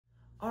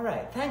All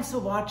right, thanks for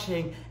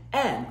watching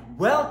and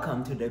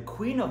welcome to the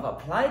queen of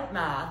applied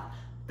math,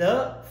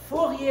 the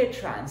Fourier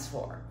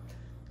transform.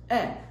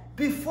 And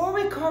before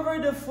we cover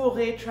the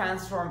Fourier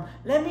transform,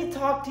 let me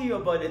talk to you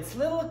about its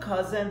little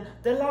cousin,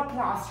 the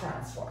Laplace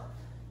transform.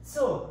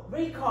 So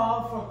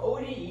recall from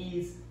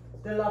ODEs,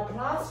 the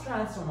Laplace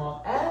transform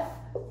of f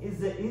is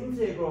the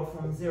integral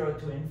from 0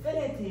 to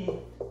infinity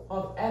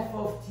of f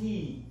of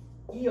t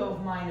e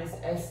of minus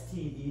st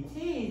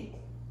dt.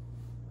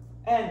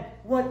 And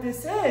what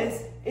this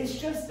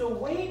is just the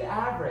weighted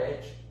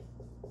average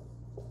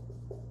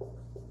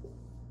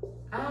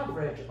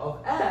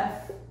of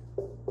f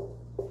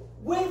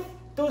with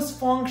those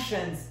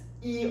functions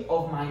e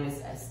of minus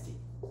st.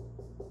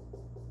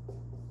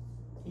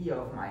 E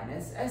of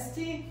minus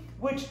st,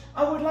 which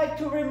I would like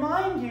to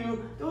remind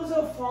you, those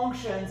are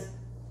functions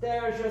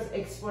that are just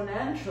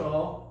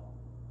exponential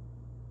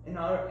in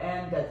our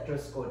end that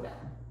just go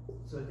down.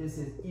 So this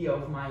is e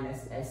of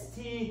minus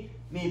st,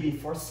 maybe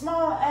for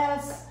small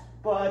s,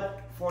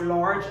 but for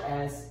large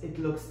s, it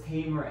looks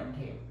tamer and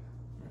tamer.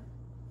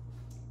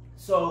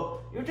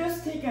 So you're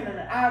just taking an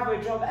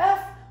average of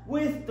f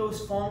with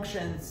those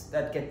functions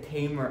that get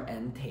tamer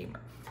and tamer.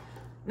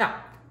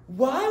 Now,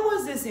 why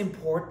was this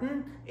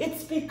important?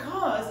 It's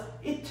because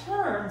it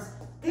turns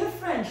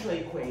differential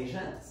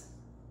equations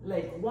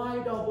like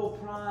y double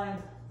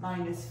prime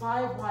minus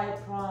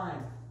 5y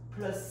prime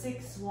plus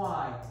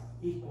 6y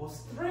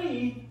equals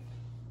 3,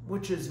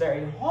 which is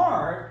very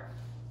hard,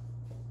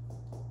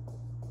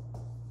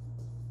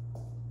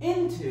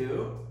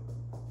 into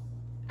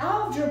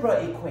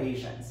algebra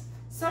equations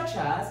such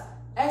as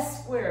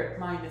s squared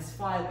minus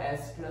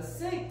 5s plus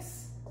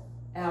 6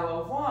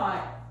 L of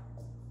y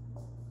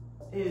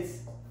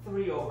is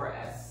 3 over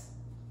s,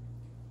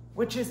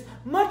 which is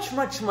much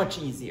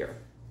easier.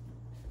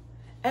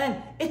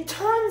 And it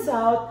turns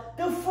out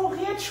the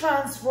Fourier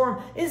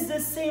transform is the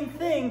same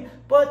thing,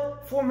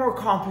 but for more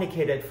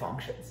complicated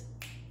functions.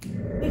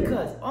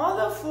 Because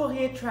all the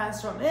Fourier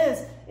transform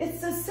is,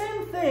 it's the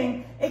same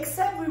thing,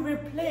 except we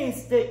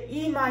replace the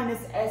e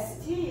minus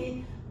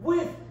st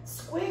with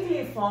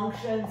squiggly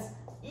functions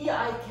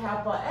ei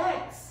kappa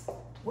x,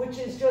 which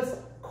is just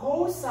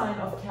cosine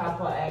of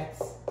kappa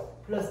x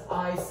plus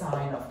I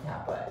sine of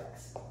kappa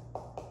x.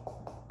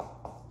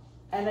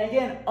 And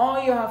again,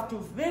 all you have to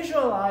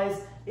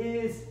visualize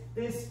is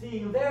this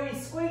being very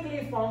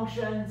squiggly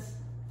functions,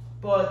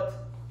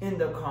 but in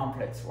the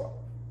complex form.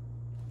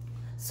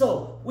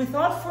 So,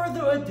 without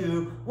further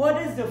ado,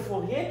 what is the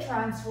Fourier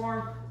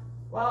transform?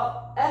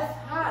 Well, f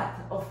hat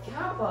of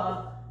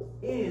kappa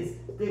is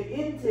the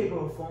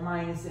integral from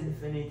minus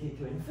infinity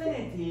to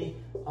infinity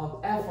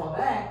of f of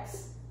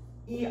x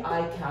ei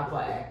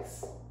kappa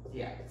x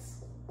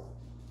dx.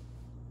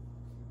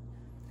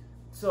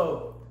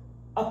 So,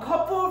 a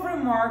couple of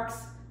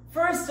remarks.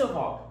 First of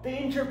all, the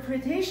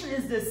interpretation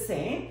is the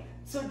same.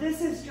 So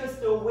this is just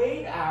the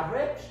weighted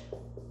average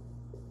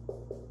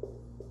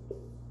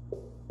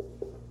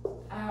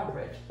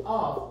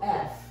of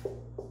f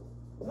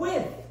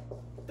with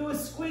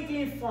those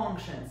squiggly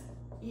functions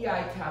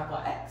ei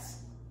kappa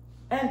x.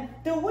 And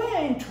the way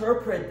I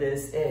interpret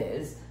this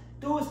is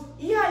those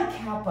ei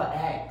kappa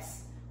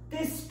x,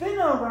 they spin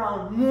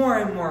around more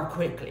and more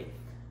quickly.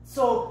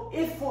 So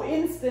if, for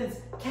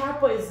instance,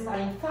 kappa is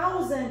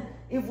 9,000,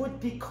 it would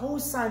be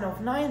cosine of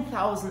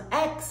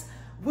 9,000x,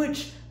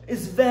 which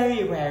is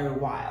very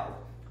wild.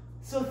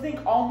 So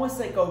think almost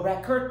like a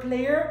record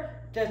player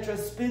that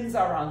just spins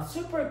around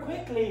super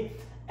quickly.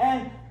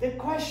 And the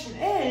question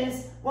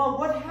is, well,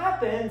 what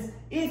happens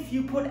if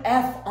you put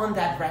f on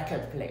that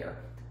record player?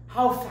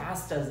 How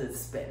fast does it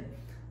spin?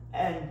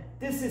 And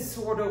this is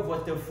sort of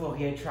what the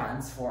Fourier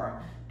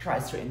transform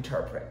tries to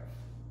interpret.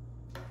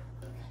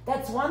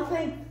 That's one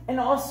thing. And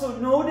also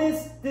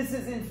notice this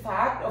is in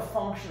fact a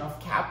function of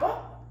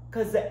kappa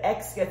because the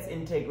x gets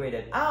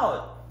integrated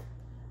out.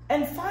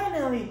 And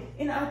finally,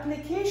 in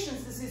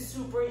applications, this is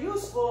super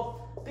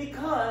useful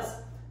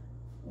because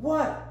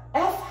what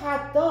f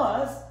hat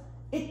does,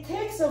 it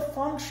takes a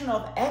function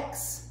of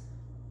x,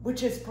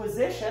 which is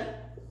position.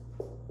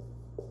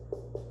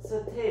 So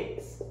it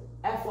takes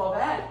f of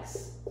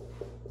x,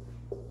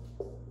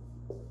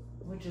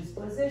 which is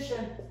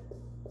position,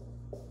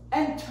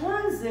 and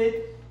turns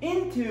it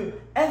into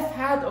f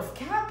hat of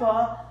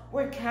kappa,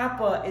 where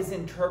kappa is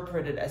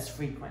interpreted as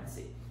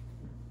frequency.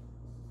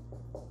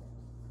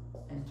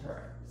 And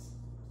turns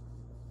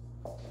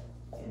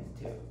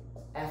into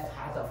f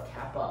hat of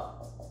kappa,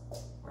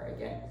 where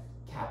again,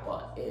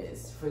 kappa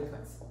is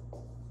frequency.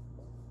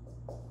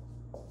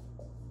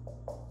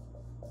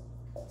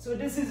 So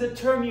this is a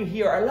term you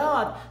hear a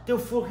lot. The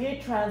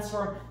Fourier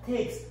transform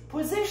takes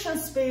position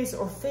space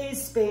or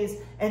phase space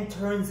and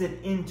turns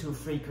it into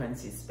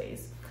frequency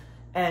space.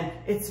 And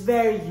it's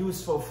very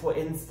useful, for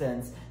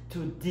instance,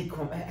 to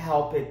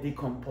help it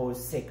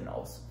decompose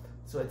signals.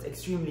 So it's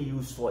extremely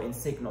useful in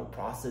signal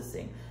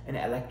processing and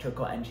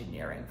electrical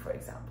engineering, for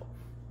example.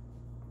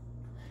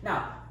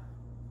 Now,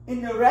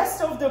 in the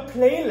rest of the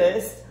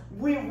playlist,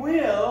 we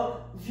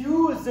will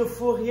use the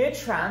Fourier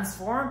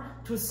transform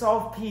to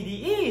solve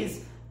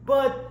PDEs.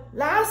 But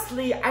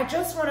lastly, I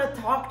just want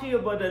to talk to you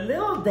about a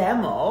little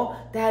demo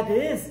that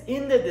is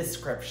in the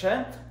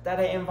description that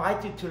I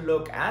invite you to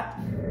look at.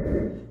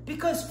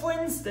 Because for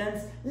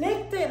instance,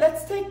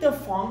 let's take the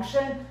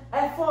function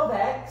f of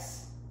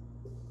x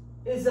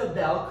is a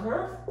bell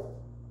curve,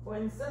 for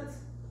instance.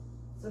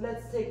 So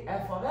let's take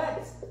f of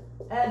x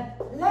and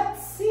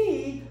let's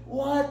see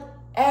what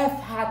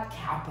f hat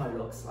kappa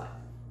looks like.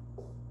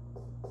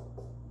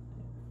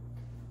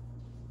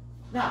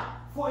 Now,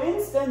 for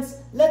instance,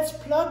 let's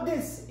plug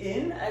this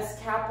in as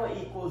kappa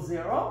equals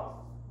 0.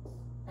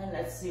 And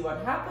let's see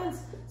what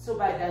happens. So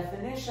by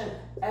definition,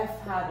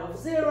 f hat of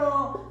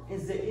 0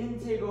 is the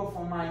integral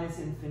from minus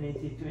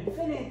infinity to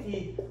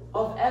infinity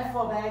of f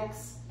of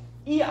x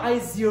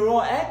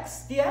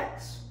ei0x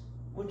dx,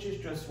 which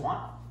is just 1.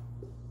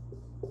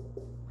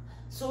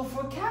 So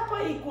for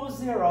kappa equals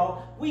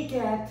 0, we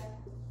get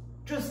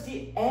just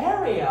the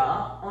area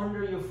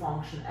under your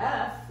function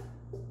f,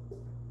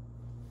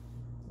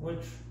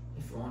 which,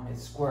 if you want,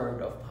 is square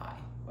root of pi.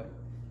 But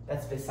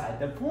that's beside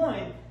the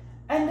point.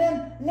 And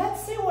then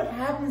let's see what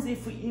happens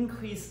if we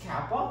increase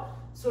kappa.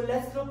 So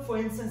let's look, for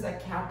instance,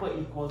 at kappa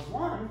equals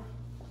 1.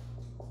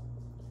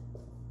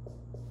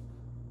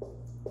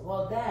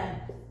 Well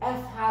then,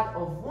 f hat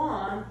of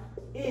 1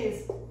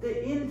 is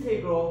the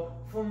integral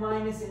from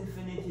minus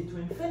infinity to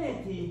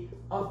infinity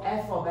of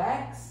f of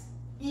x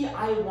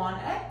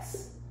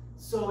ei1x.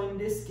 So in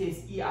this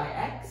case,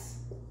 eix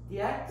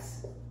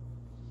dx.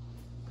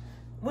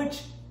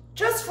 Which,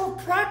 just for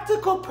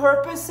practical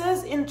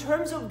purposes, in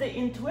terms of the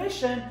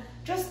intuition,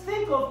 just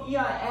think of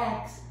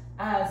eix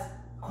as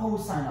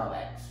cosine of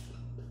x,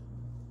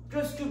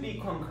 just to be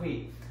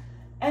concrete.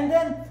 And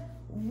then,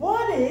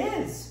 what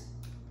is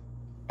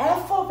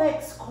f of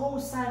x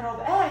cosine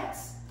of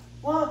x?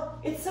 Well,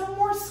 it's a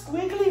more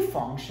squiggly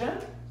function.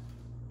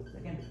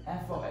 Again,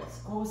 f of x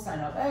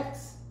cosine of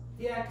x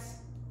dx.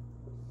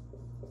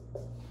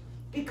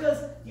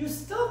 Because you're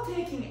still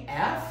taking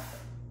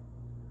f,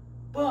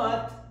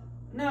 but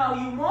now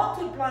you're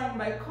multiplying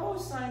by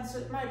cosine, so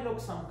it might look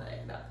something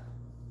like that.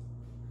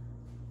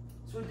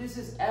 So this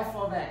is f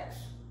of x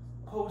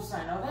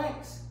cosine of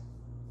x.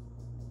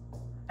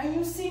 And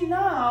you see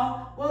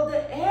now, well,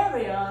 the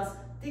areas,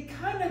 they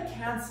kind of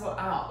cancel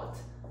out.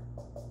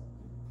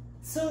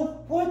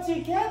 So what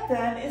you get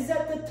then is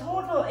that the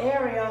total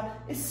area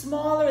is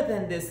smaller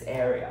than this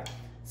area.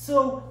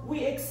 So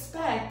we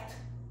expect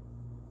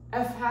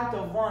f hat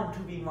of 1 to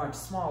be much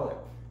smaller.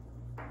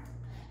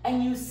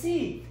 And you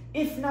see,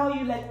 if now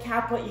you let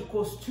kappa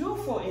equals 2,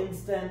 for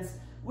instance,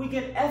 we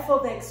get f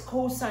of x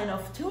cosine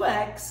of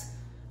 2x,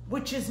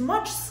 which is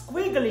much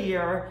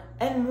squigglier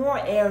and more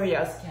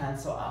areas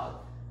cancel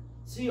out.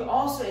 So you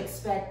also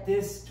expect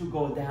this to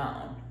go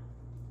down.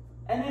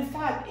 And in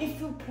fact,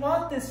 if you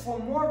plot this for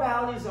more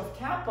values of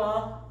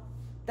kappa,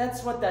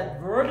 that's what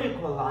that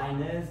vertical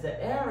line is,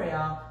 the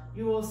area,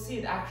 you will see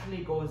it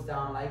actually goes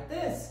down like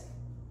this.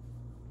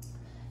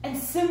 And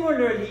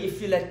similarly,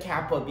 if you let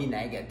kappa be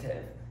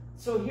negative.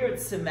 So here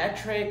it's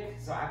symmetric,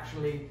 so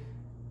actually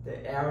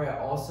the area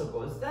also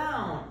goes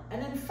down.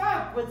 And in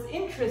fact, what's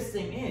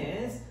interesting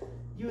is,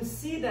 you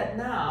see that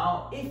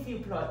now, if you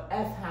plot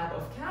f hat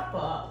of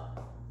kappa,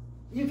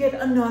 you get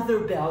another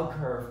bell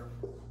curve.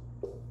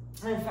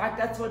 In fact,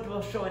 that's what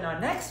we'll show in our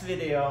next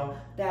video,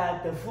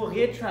 that the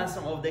Fourier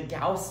transform of the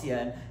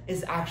Gaussian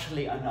is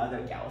actually another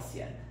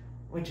Gaussian,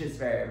 which is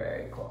very,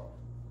 very cool.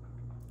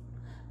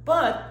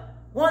 But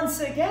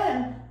once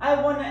again,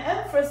 I want to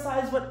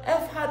emphasize what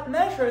f hat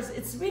measures.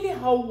 It's really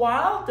how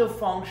wild the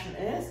function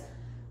is,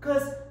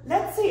 because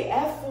let's say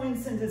f, for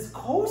instance, is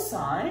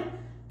cosine,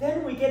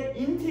 then we get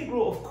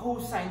integral of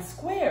cosine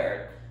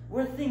squared,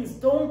 where things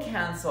don't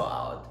cancel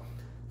out.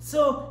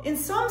 So in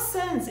some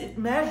sense, it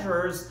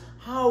measures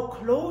how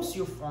close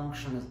your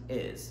function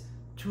is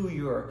to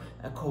your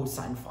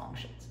cosine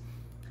functions.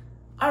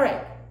 All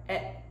right.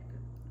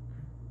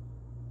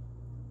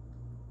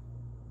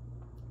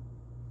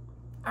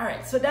 All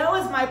right, so that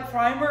was my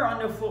primer on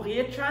the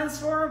Fourier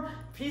transform.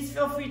 Please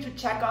feel free to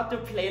check out the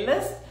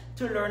playlist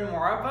to learn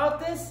more about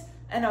this.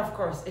 And of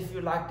course, if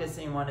you like this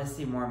and you want to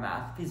see more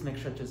math, please make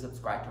sure to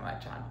subscribe to my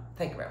channel.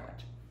 Thank you very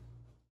much.